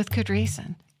insights on With Good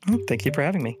Reason. Thank you for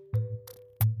having me.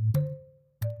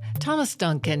 Thomas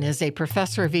Duncan is a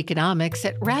professor of economics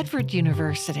at Radford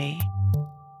University.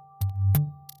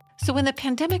 So when the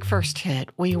pandemic first hit,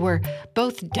 we were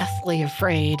both deathly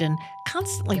afraid and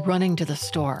constantly running to the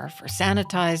store for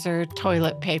sanitizer,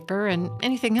 toilet paper, and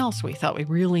anything else we thought we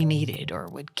really needed or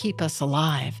would keep us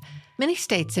alive. Many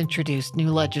states introduced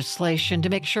new legislation to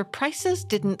make sure prices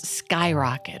didn't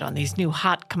skyrocket on these new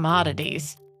hot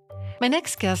commodities. My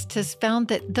next guest has found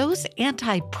that those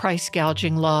anti-price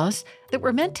gouging laws that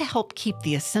were meant to help keep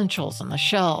the essentials on the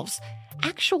shelves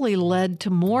actually led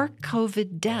to more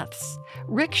COVID deaths.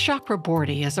 Rick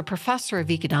Chakraborty is a professor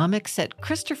of economics at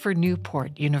Christopher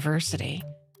Newport University.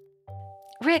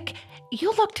 Rick,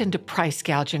 you looked into price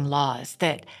gouging laws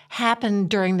that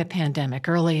happened during the pandemic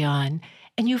early on,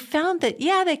 and you found that,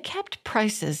 they kept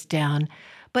prices down,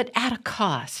 but at a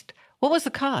cost. What was the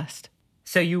cost?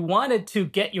 So you wanted to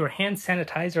get your hand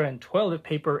sanitizer and toilet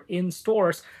paper in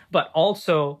stores, but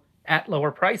also at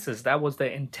lower prices. That was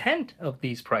the intent of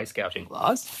these price gouging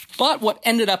laws. But what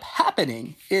ended up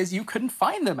happening is you couldn't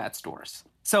find them at stores.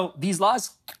 So these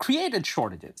laws created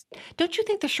shortages. Don't you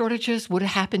think the shortages would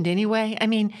have happened anyway? I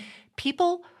mean,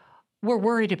 people were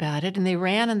worried about it, and they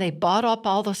ran and they bought up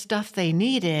all the stuff they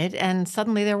needed, and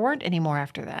suddenly there weren't any more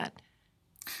after that.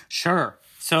 Sure.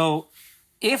 So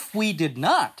if we did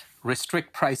not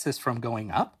restrict prices from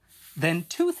going up, then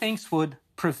two things would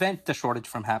prevent the shortage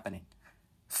from happening.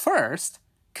 First,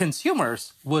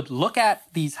 consumers would look at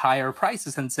these higher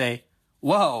prices and say,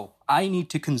 whoa, I need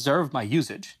to conserve my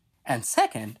usage. And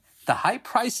second, the high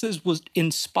prices would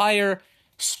inspire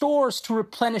stores to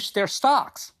replenish their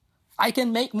stocks. I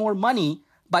can make more money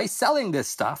by selling this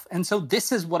stuff, and so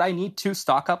this is what I need to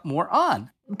stock up more on.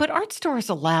 But aren't stores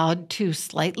allowed to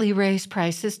slightly raise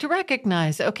prices to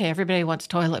recognize, okay, everybody wants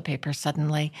toilet paper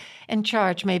suddenly, and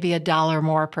charge maybe $1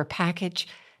 more per package?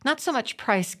 Not so much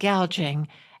price gouging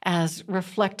as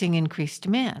reflecting increased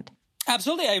demand.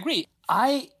 Absolutely, I agree.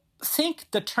 I think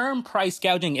the term price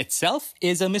gouging itself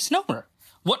is a misnomer.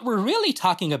 What we're really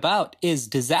talking about is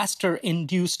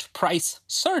disaster-induced price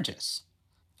surges.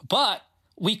 But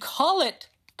we call it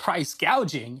price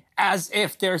gouging as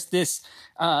if there's this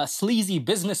sleazy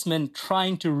businessman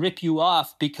trying to rip you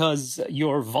off because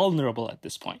you're vulnerable at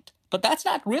this point. But that's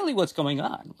not really what's going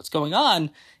on. What's going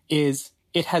on is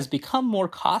it has become more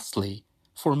costly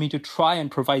for me to try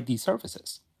and provide these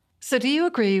services. So do you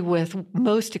agree with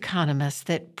most economists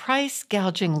that price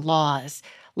gouging laws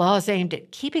aimed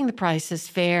at keeping the prices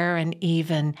fair and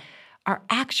even, are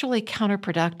actually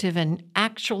counterproductive and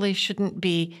actually shouldn't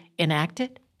be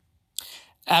enacted?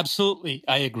 Absolutely,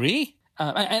 I agree.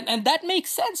 And that makes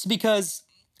sense because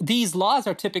these laws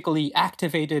are typically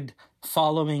activated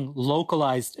following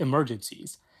localized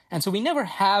emergencies. And so we never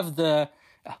have the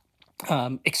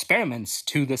experiments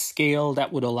to the scale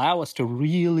that would allow us to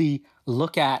really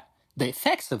look at the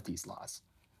effects of these laws.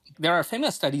 There are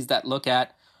famous studies that look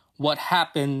at what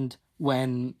happened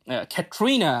when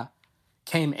Katrina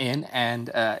came in and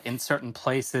in certain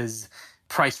places,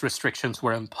 price restrictions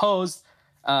were imposed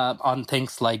on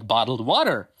things like bottled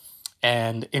water.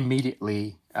 And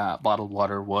immediately, bottled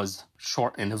water was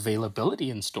short in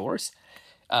availability in stores.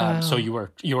 So you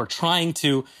were trying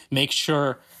to make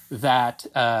sure that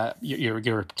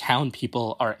your town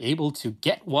people are able to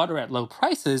get water at low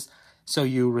prices. So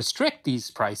you restrict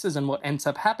these prices, and what ends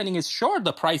up happening is, sure,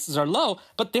 the prices are low,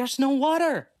 but there's no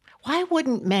water. Why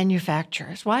wouldn't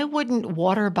manufacturers, why wouldn't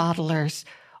water bottlers,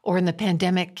 or in the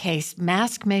pandemic case,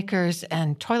 mask makers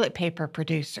and toilet paper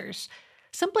producers,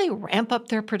 simply ramp up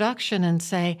their production and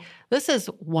say, this is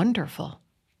wonderful?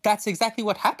 That's exactly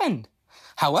what happened.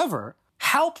 However,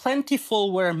 how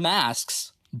plentiful were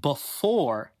masks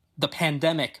before the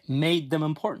pandemic made them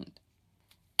important?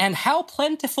 And how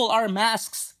plentiful are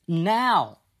masks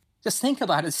now? Just think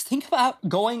about it. Think about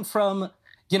going from,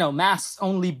 masks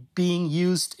only being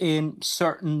used in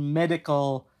certain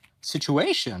medical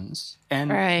situations and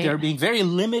there being very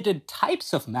limited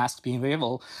types of masks being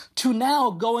available, to now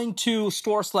going to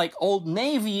stores like Old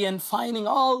Navy and finding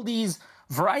all these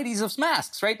varieties of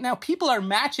masks. Right now, people are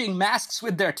matching masks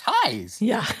with their ties.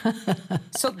 Yeah.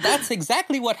 So that's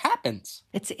exactly what happens.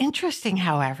 It's interesting,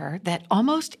 however, that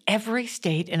almost every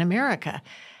state in America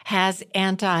has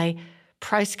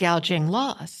anti-price gouging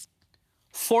laws.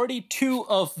 42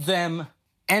 of them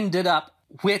ended up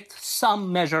with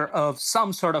some measure of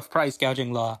some sort of price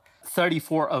gouging law.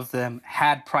 34 of them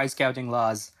had price gouging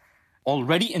laws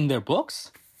already in their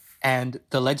books. And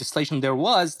the legislation there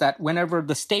was that whenever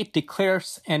the state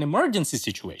declares an emergency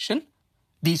situation,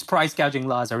 these price gouging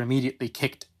laws are immediately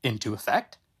kicked into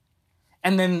effect.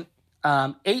 And then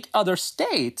 8 other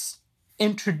states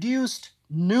introduced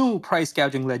new price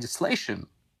gouging legislation.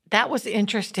 That was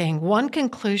interesting. One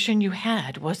conclusion you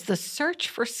had was the search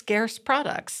for scarce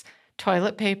products,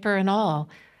 toilet paper and all,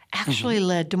 actually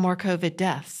led to more COVID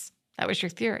deaths. That was your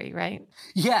theory, right?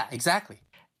 Yeah, exactly.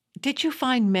 Did you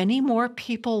find many more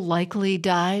people likely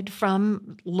died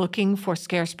from looking for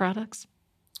scarce products?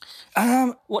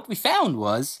 What we found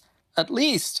was at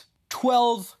least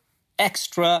 12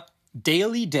 extra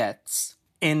daily deaths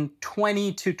in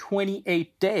 20 to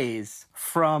 28 days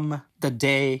from the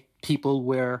day people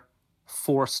were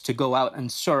forced to go out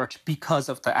and search because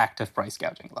of the active price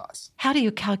gouging laws. How do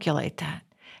you calculate that?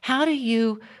 How do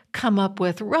you come up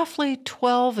with roughly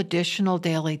 12 additional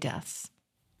daily deaths?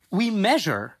 We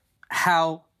measure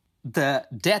how the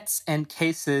deaths and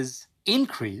cases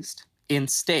increased in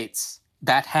states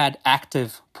that had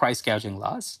active price gouging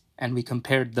laws, and we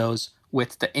compared those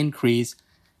with the increase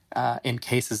in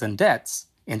cases and deaths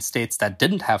in states that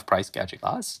didn't have price gouging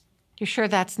laws. You sure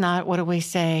that's not, what do we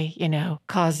say,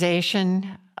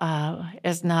 causation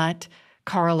is not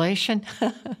correlation?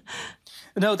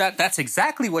 No, that's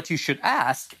exactly what you should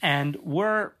ask, and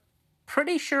we're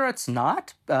pretty sure it's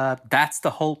not. That's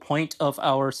the whole point of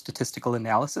our statistical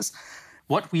analysis.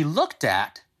 What we looked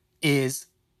at is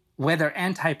whether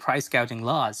anti-price gouging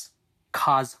laws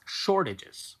cause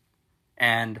shortages.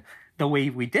 And the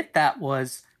way we did that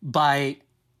was by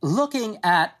looking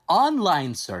at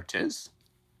online searches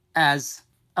as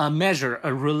a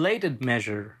related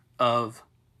measure of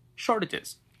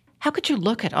shortages. How could you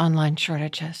look at online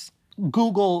shortages?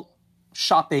 Google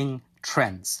shopping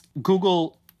trends.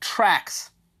 Google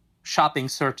tracks shopping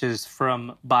searches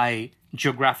by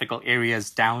geographical areas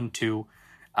down to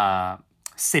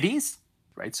cities,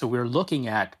 right? So we're looking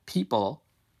at people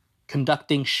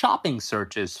conducting shopping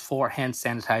searches for hand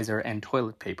sanitizer and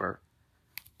toilet paper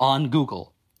on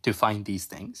Google to find these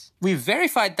things. We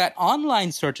verified that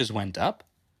online searches went up,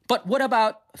 but what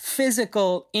about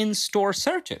physical in-store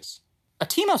searches? A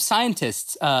team of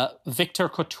scientists, Victor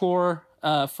Couture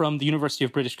from the University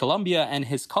of British Columbia and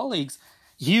his colleagues,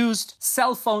 used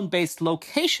cell phone-based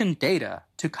location data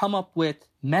to come up with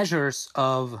measures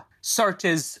of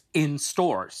searches in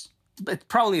stores. But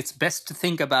probably it's best to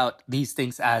think about these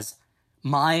things as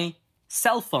my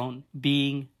cell phone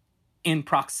being in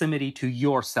proximity to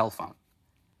your cell phone.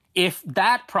 If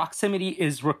that proximity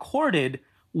is recorded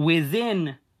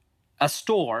within a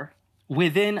store,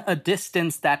 within a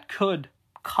distance that could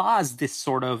cause this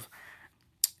sort of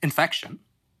infection,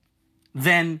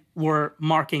 then we're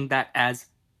marking that as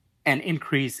an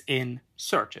increase in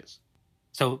searches.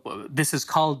 So this is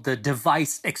called the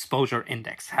device exposure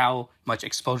index. How much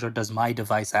exposure does my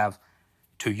device have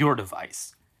to your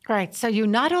device? Right. So you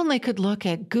not only could look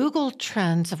at Google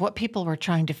trends of what people were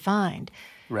trying to find,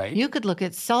 right? You could look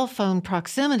at cell phone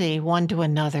proximity one to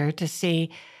another to see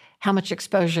how much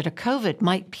exposure to COVID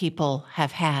might people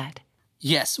have had.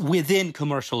 Yes, within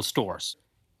commercial stores.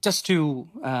 Just to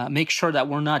make sure that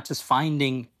we're not just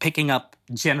picking up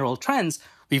general trends,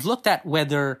 we've looked at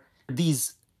whether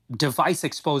these device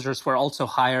exposures were also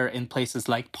higher in places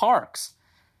like parks,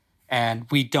 and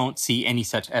we don't see any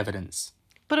such evidence.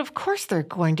 But of course they're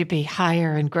going to be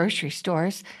higher in grocery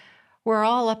stores. We're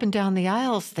all up and down the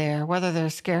aisles there, whether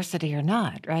there's scarcity or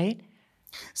not, right?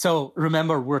 So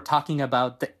remember, we're talking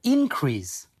about the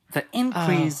increase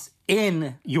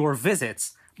in your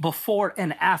visits before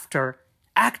and after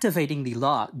activating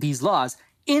these laws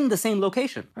in the same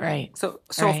location. Right. So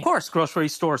of course, grocery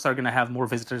stores are going to have more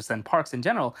visitors than parks in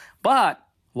general. But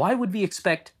why would we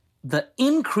expect the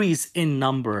increase in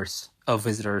numbers of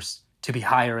visitors to be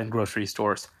higher in grocery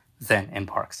stores than in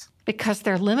parks? Because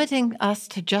they're limiting us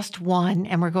to just one,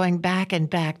 and we're going back and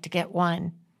back to get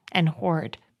one and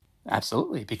hoard.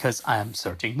 Absolutely, because I'm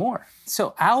searching more.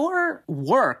 So our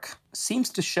work seems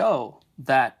to show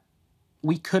that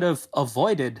we could have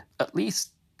avoided at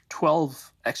least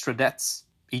 12 extra deaths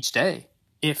each day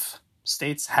if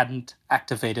states hadn't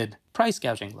activated price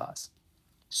gouging laws.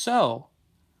 So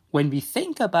when we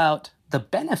think about the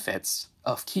benefits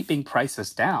of keeping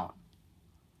prices down,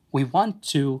 we want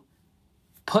to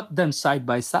put them side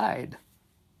by side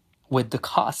with the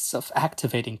costs of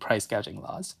activating price gouging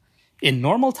laws. In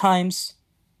normal times,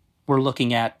 we're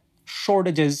looking at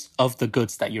shortages of the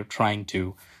goods that you're trying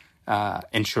to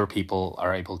ensure people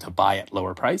are able to buy at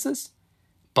lower prices.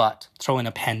 But throw in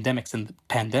a pandemic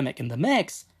in the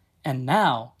mix, and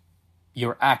now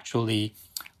you're actually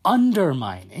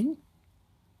undermining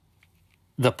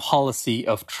the policy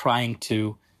of trying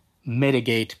to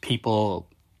mitigate people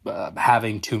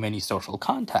having too many social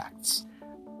contacts.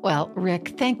 Well,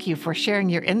 Rick, thank you for sharing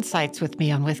your insights with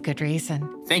me on With Good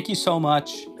Reason. Thank you so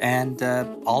much, and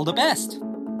all the best.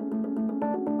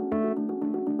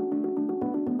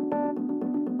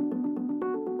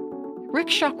 Rick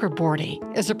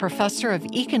Chakraborty is a professor of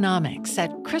economics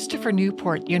at Christopher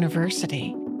Newport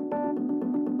University.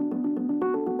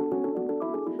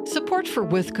 Support for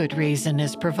With Good Reason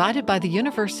is provided by the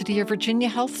University of Virginia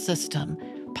Health System,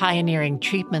 pioneering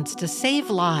treatments to save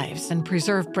lives and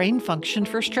preserve brain function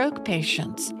for stroke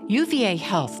patients.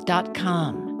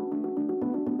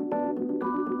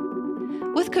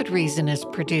 UVAhealth.com. With Good Reason is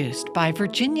produced by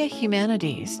Virginia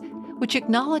Humanities, which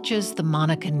acknowledges the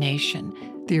Monacan Nation,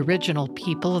 the original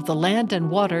people of the land and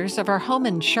waters of our home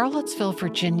in Charlottesville,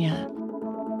 Virginia.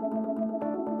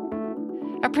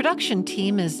 Our production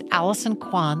team is Allison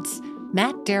Quantz,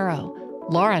 Matt Darrow,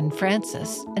 Lauren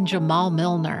Francis, and Jamal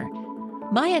Milner.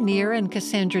 Maya Neer and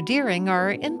Cassandra Deering are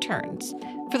our interns.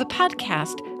 For the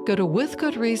podcast, go to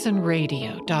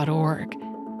withgoodreasonradio.org.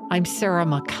 I'm Sarah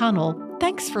McConnell.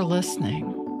 Thanks for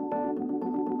listening.